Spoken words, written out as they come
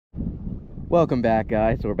Welcome back,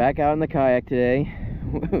 guys. So we're back out in the kayak today.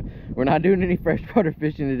 We're not doing any freshwater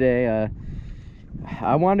fishing today.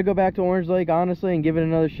 I wanted to go back to Orange Lake, honestly, and give it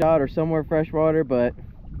another shot, or somewhere freshwater, but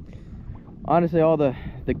honestly, all the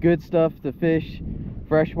good stuff to fish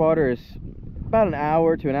freshwater is about an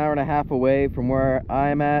hour to an hour and a half away from where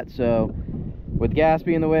I'm at. So with gas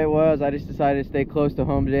being the way it was, I just decided to stay close to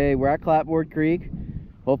home today. We're at Clapboard Creek.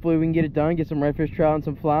 Hopefully we can get it done, get some redfish trout and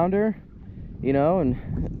some flounder, you know,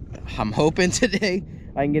 and I'm hoping today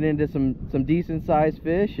I can get into some decent sized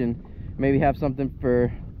fish and maybe have something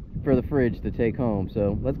for the fridge to take home.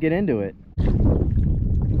 So let's get into it.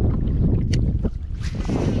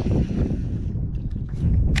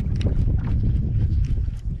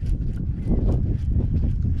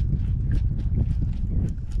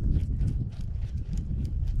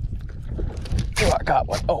 Oh, I got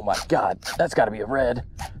one. Oh my God, that's got to be a red.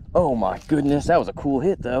 Oh my goodness, that was a cool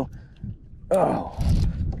hit though.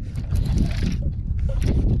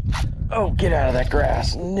 Oh, get out of that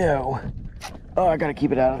grass. No. Oh, I gotta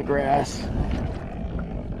keep it out of the grass.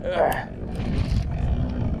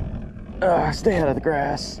 Stay out of the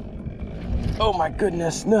grass. Oh my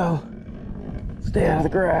goodness, no. Stay out of the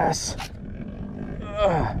grass.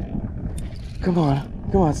 Come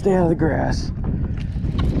on, stay out of the grass.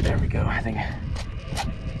 There we go, I think.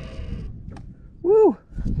 Woo!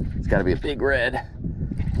 It's gotta be a big red.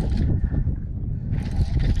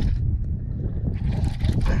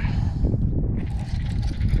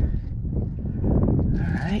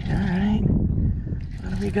 All right.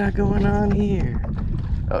 What do we got going on here?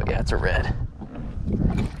 Oh yeah, it's a red.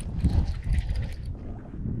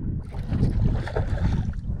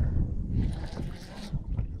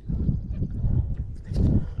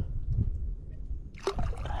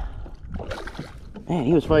 Man,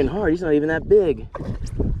 he was fighting hard. He's not even that big.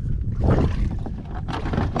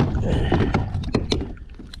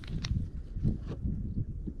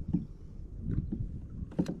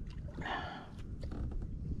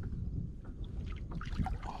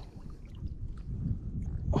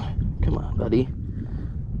 Come on, buddy.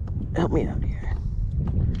 Help me out here.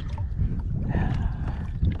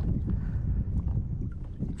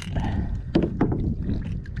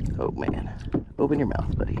 Oh man. Open your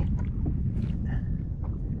mouth, buddy.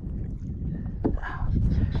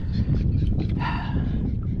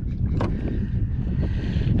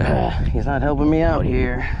 He's not helping me out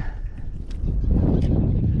here.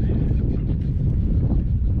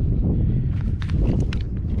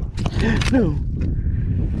 No.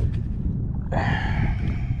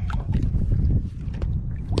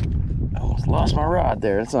 I almost lost my rod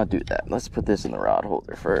there. Let's not do that. Let's put this in the rod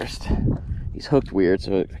holder first. He's hooked weird,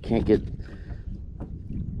 so I can't get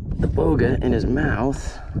the boga in his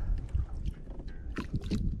mouth.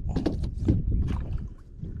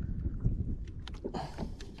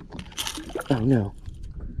 Oh no.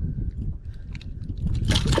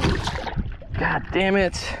 God damn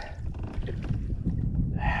it.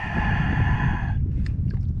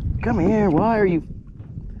 Come here, why are you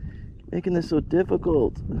making this so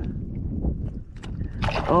difficult?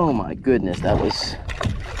 Oh my goodness, that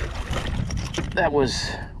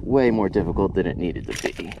was way more difficult than it needed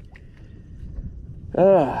to be.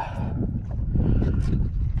 Well,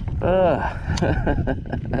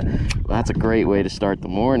 that's a great way to start the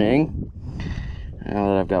morning.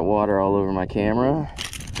 Now that I've got water all over my camera.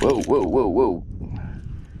 Whoa.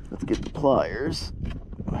 Let's get the pliers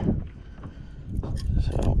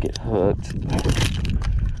so I don't get hooked.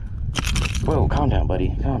 Whoa, calm down,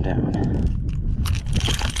 buddy. Calm down.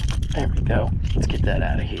 There we go. Let's get that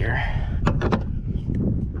out of here.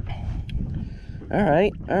 All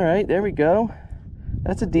right, there we go.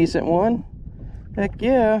 That's a decent one. Heck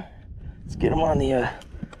yeah. Let's get him on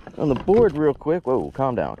the board real quick. Whoa,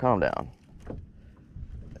 calm down.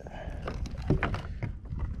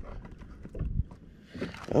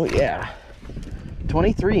 Oh yeah,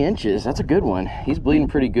 23 inches. That's a good one. He's bleeding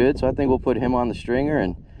pretty good, so I think we'll put him on the stringer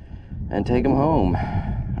and take him home.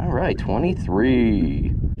 All right,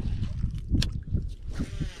 23.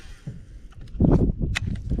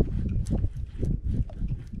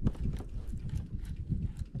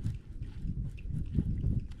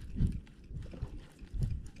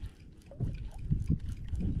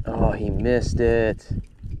 Oh, he missed it.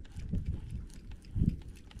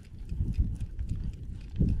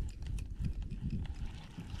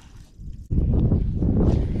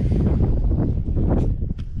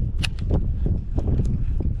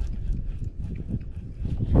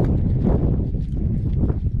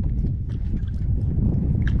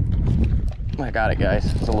 I got it, guys.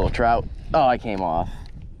 It's a little trout. Oh, I came off.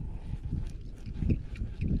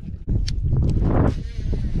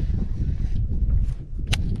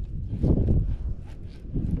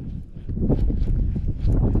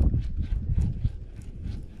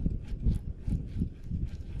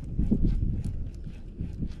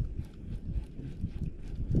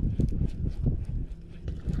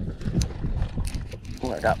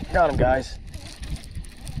 I got him, guys.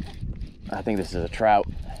 I think this is a trout.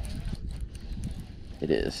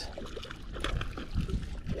 It is.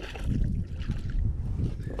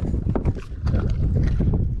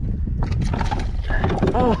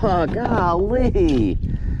 Oh, golly.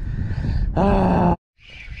 All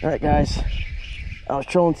right, guys. I was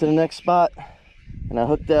trolling to the next spot, and I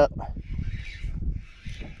hooked up.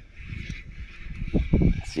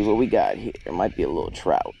 Let's see what we got here. There might be a little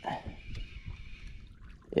trout.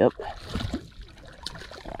 Yep. All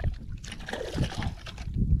right.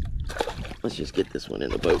 Let's just get this one in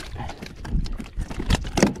the boat.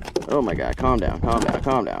 Oh my God, calm down, calm down,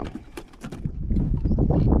 calm down.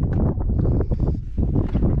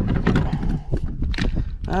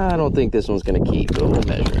 I don't think this one's gonna keep, but we'll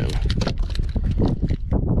measure him.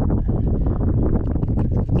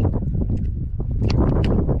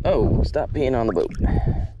 Oh, stop being on the boat.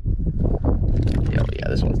 Oh yeah,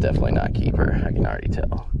 this one's definitely not keeper. I can already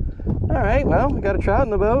tell. All right, well, we got a trout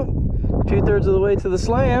in the boat. 2/3 of the way to the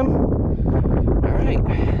slam. All right.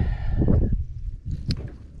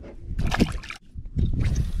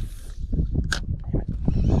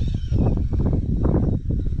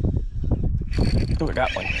 Oh, I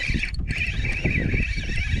got one.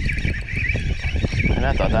 And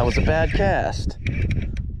I thought that was a bad cast.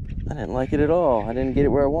 I didn't like it at all. I didn't get it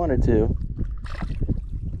where I wanted to.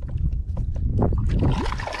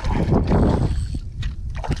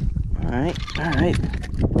 All right.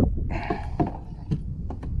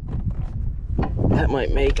 That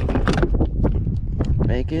might make it.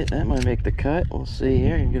 That might make the cut. We'll see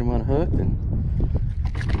here. You can get him unhooked and.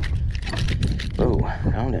 Oh,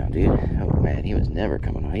 calm down, dude. Oh man, he was never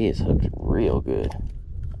coming on. He is hooked real good.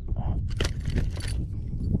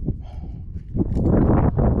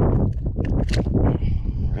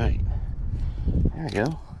 Right. There we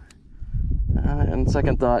go. On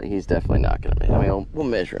second thought, he's definitely not gonna make it. I mean, we'll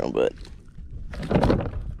measure him, but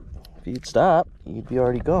if you'd stop, you'd be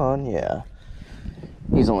already gone. Yeah.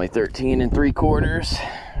 He's only 13 3/4.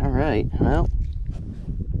 All right. Well.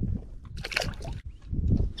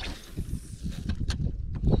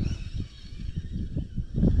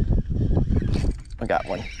 I got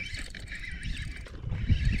one.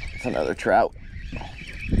 It's another trout.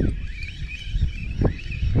 In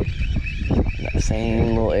that same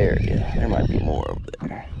little area. There might be more over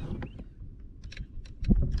there.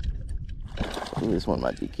 Ooh, this one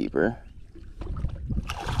might be keeper.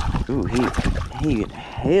 Ooh, he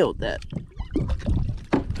hailed that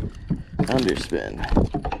underspin.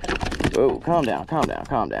 Whoa, calm down, calm down,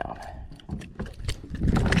 calm down.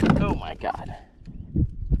 Oh my God.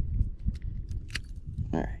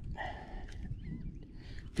 All right.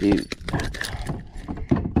 Dude.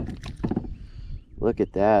 Look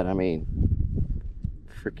at that. I mean,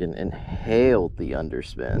 freaking inhaled the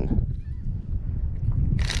underspin.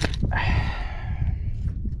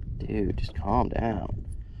 Dude, just calm down.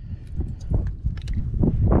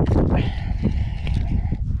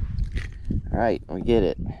 All right, we get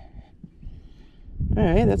it. All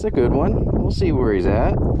right, that's a good one. We'll see where he's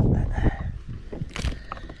at.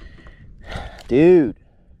 Dude,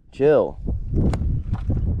 chill.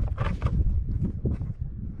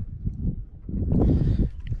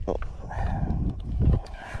 Oh.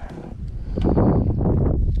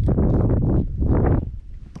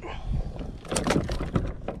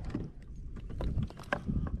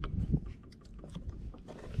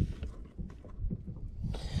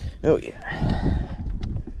 Oh yeah.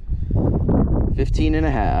 15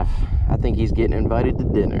 1/2. I think he's getting invited to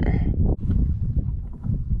dinner.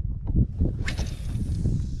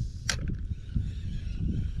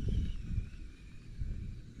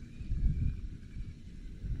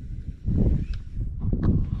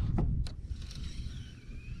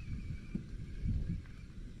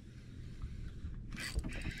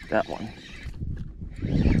 That one.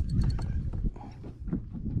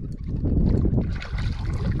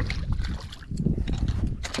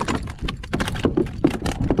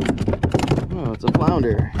 Oh, it's a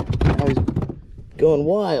flounder. Now he's going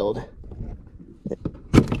wild.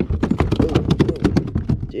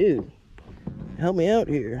 Dude, help me out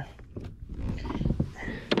here.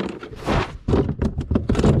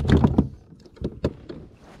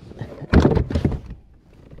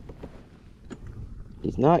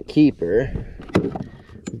 He's not keeper,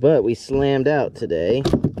 but we slammed out today.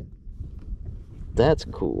 That's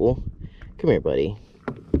cool. Come here, buddy.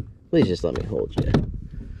 Please just let me hold you.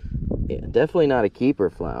 Yeah, definitely not a keeper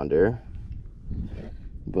flounder,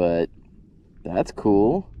 but that's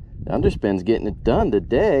cool. The underspin's getting it done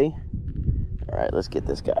today. All right, let's get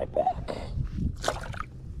this guy back.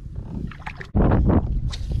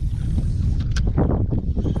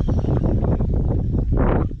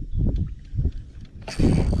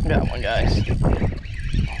 Got one, guys.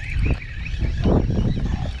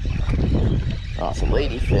 Oh, some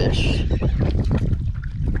ladyfish.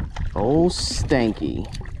 Old Stanky.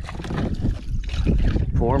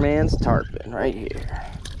 Poor man's tarpon right here.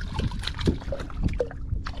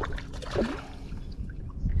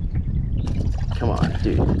 Come on,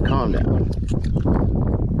 dude, calm down.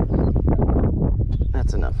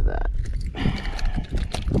 That's enough of that.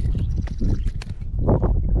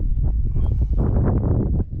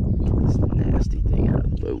 This nasty thing out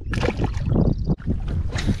of the boat.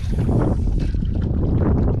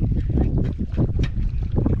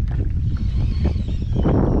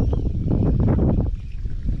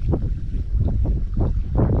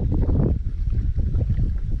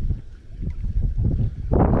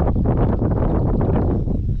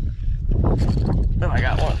 Oh, I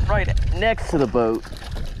got one right next to the boat.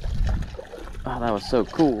 Oh, that was so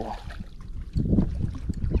cool.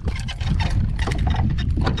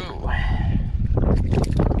 Ooh.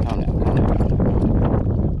 Oh, no.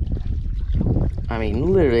 I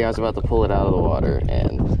mean, literally, I was about to pull it out of the water,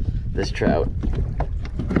 and this trout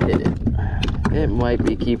hit it. It might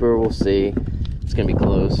be keeper, we'll see. It's gonna be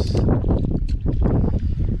close.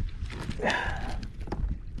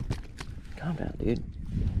 Calm down, dude.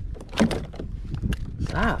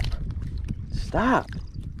 Stop. Stop.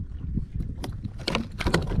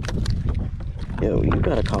 Yo, you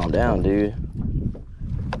gotta calm down, dude.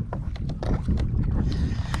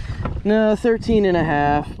 No, 13 and a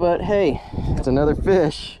half, but hey, it's another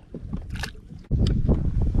fish.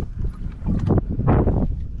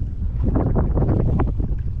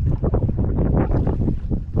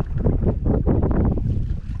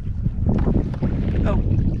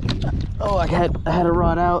 Oh, I had a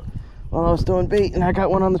rod out while I was throwing bait, and I got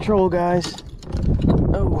one on the troll, guys.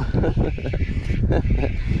 Oh.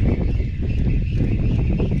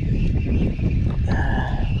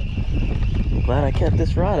 I'm glad I kept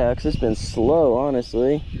this rod out, because it's been slow,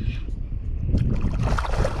 honestly.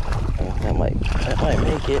 Oh, that might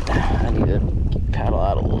make it. I need to paddle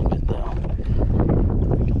out a little bit, though.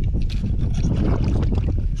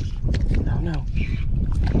 Oh, no.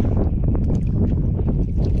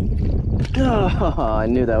 Oh, I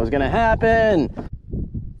knew that was gonna happen.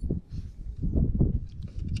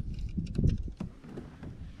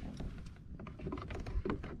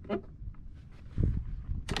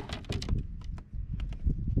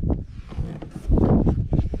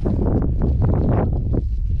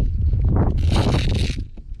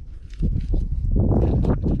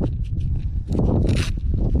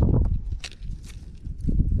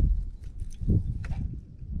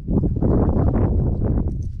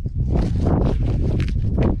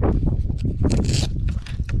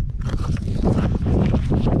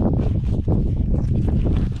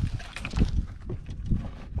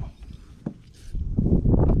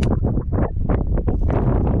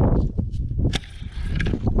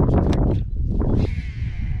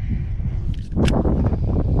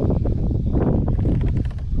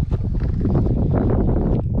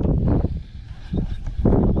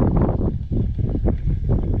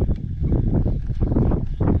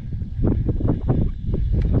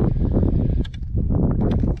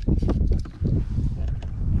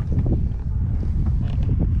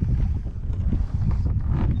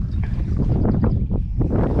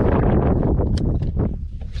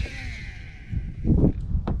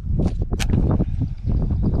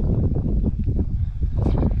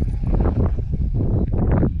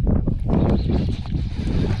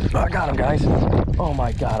 I got him, guys. Oh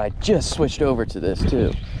my God, I just switched over to this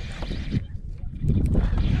too.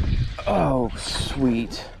 Oh,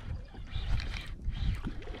 sweet.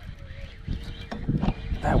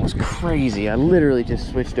 That was crazy. I literally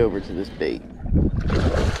just switched over to this bait.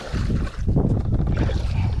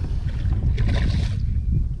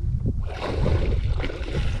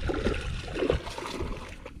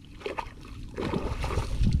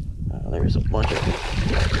 Oh, there's a bunch of...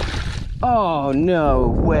 Oh, no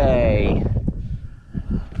way.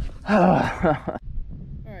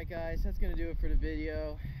 Alright guys, that's gonna do it for the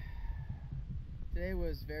video. Today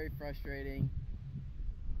was very frustrating.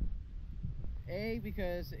 A,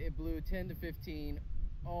 because it blew 10 to 15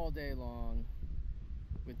 all day long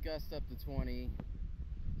with gusts up to 20.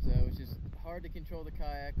 So it was just hard to control the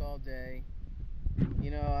kayak all day.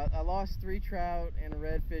 You know, I lost 3 trout and a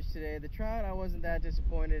redfish today. The trout, I wasn't that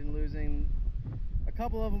disappointed in losing. A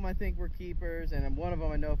couple of them I think were keepers, and one of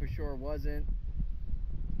them I know for sure wasn't.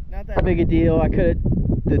 Not that big a deal.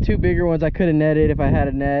 The 2 bigger ones I could have netted if I had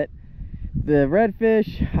a net. The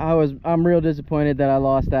redfish, I'm real disappointed that I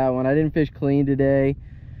lost that one. I didn't fish clean today.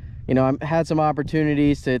 You know, I had some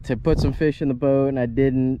opportunities to put some fish in the boat and I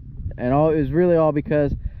didn't. And it was really all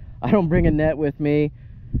because I don't bring a net with me.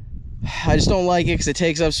 I just don't like it because it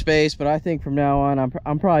takes up space, but I think from now on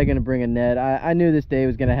I'm probably going to bring a net. I knew this day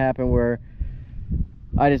was going to happen where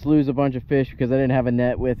I just lose a bunch of fish because I didn't have a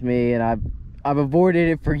net with me, and I've avoided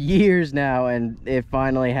it for years now, and it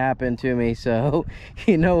finally happened to me. So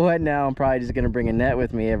you know what, now I'm probably just going to bring a net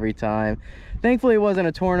with me every time. Thankfully it wasn't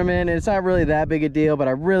a tournament, and it's not really that big a deal, but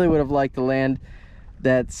I really would have liked to land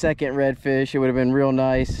that second redfish. It would have been real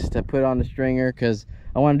nice to put on the stringer because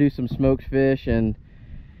I want to do some smoked fish, and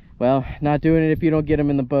well, not doing it if you don't get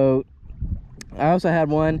them in the boat. I also had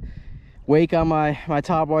one wake on my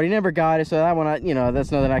top water. He never got it, so that one, you know,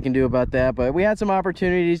 that's nothing I can do about that. But we had some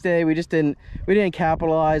opportunities today. We didn't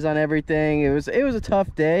capitalize on everything. It was a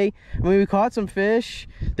tough day. I mean, we caught some fish.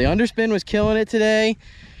 The underspin was killing it today.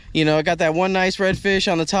 You know, I got that one nice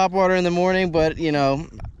redfish on the top water in the morning, but you know,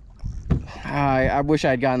 I wish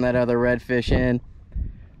I'd gotten that other redfish in.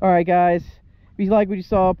 All right, guys. If you like what you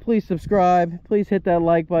saw, please subscribe. Please hit that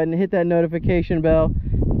like button, hit that notification bell.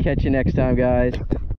 Catch you next time, guys.